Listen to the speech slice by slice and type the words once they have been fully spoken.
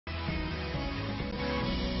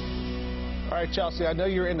All right, Chelsea, I know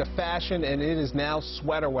you're into fashion, and it is now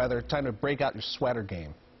sweater weather. Time to break out your sweater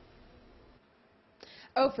game.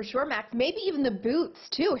 Oh, for sure, Max. Maybe even the boots,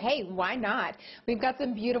 too. Hey, why not? We've got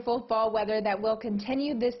some beautiful fall weather that will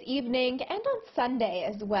continue this evening and on Sunday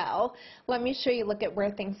as well. Let me show you a look at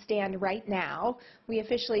where things stand right now. We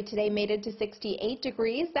officially today made it to 68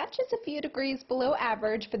 degrees. That's just a few degrees below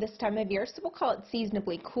average for this time of year, so we'll call it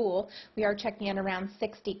seasonably cool. We are checking in around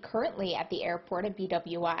 60 currently at the airport at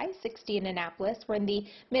BWI, 60 in Annapolis. We're in the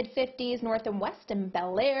mid-50s north and west in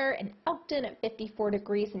Bel Air and Elkton at 54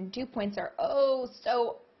 degrees, and dew points are oh so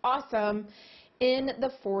awesome in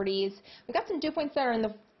the 40s. We've got some dew points that are in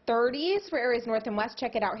the 30s for areas north and west.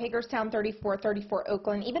 Check it out. Hagerstown 34, 34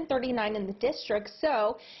 Oakland, even 39 in the district.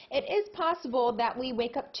 So it is possible that we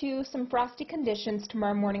wake up to some frosty conditions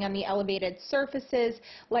tomorrow morning on the elevated surfaces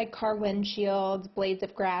like car windshields, blades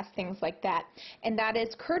of grass, things like that. And that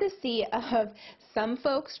is courtesy of some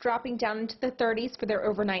folks dropping down into the 30s for their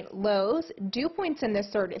overnight lows, dew points in the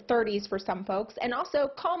 30s for some folks, and also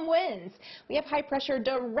calm winds. We have high pressure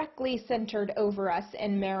directly centered over us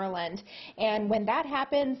in Maryland. And when that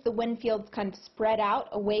happens, the wind fields kind of spread out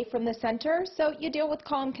away from the center, so you deal with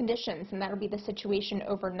calm conditions, and that'll be the situation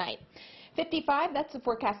overnight. 55, that's the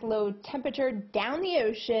forecast low temperature down the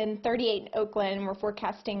ocean. 38 in Oakland, we're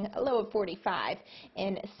forecasting a low of 45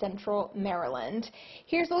 in central Maryland.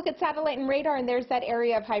 Here's a look at satellite and radar, and there's that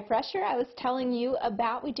area of high pressure I was telling you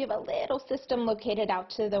about. We do have a little system located out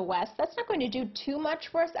to the west. That's not going to do too much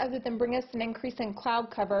for us other than bring us an increase in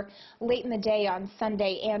cloud cover late in the day on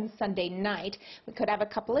Sunday and Sunday night. We could have a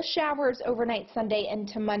couple of showers overnight Sunday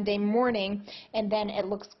into Monday morning, and then it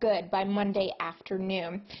looks good by Monday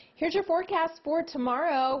afternoon. Here's your forecast for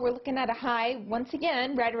tomorrow. We're looking at a high, once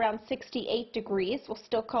again, right around 68 degrees. We'll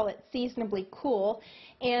still call it seasonably cool.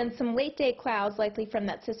 And some late day clouds likely from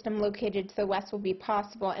that system located to the west will be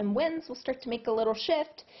possible. And winds will start to make a little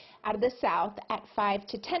shift out of the south at 5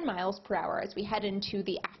 to 10 miles per hour as we head into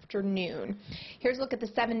the afternoon. Here's a look at the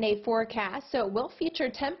 7-day forecast. So it will feature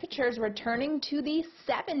temperatures returning to the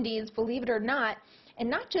 70s, believe it or not. And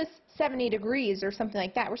not just 70 degrees or something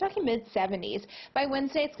like that. We're talking mid-70s. By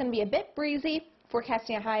Wednesday, it's going to be a bit breezy,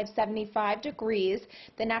 forecasting a high of 75 degrees.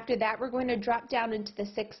 Then after that, we're going to drop down into the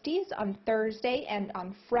 60s on Thursday and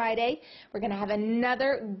on Friday. We're going to have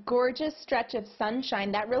another gorgeous stretch of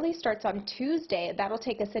sunshine. That really starts on Tuesday. That'll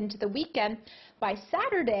take us into the weekend. By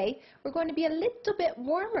Saturday, we're going to be a little bit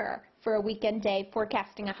warmer for a weekend day,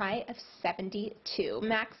 forecasting a high of 72.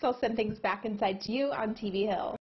 Max, I'll send things back inside to you on TV Hill.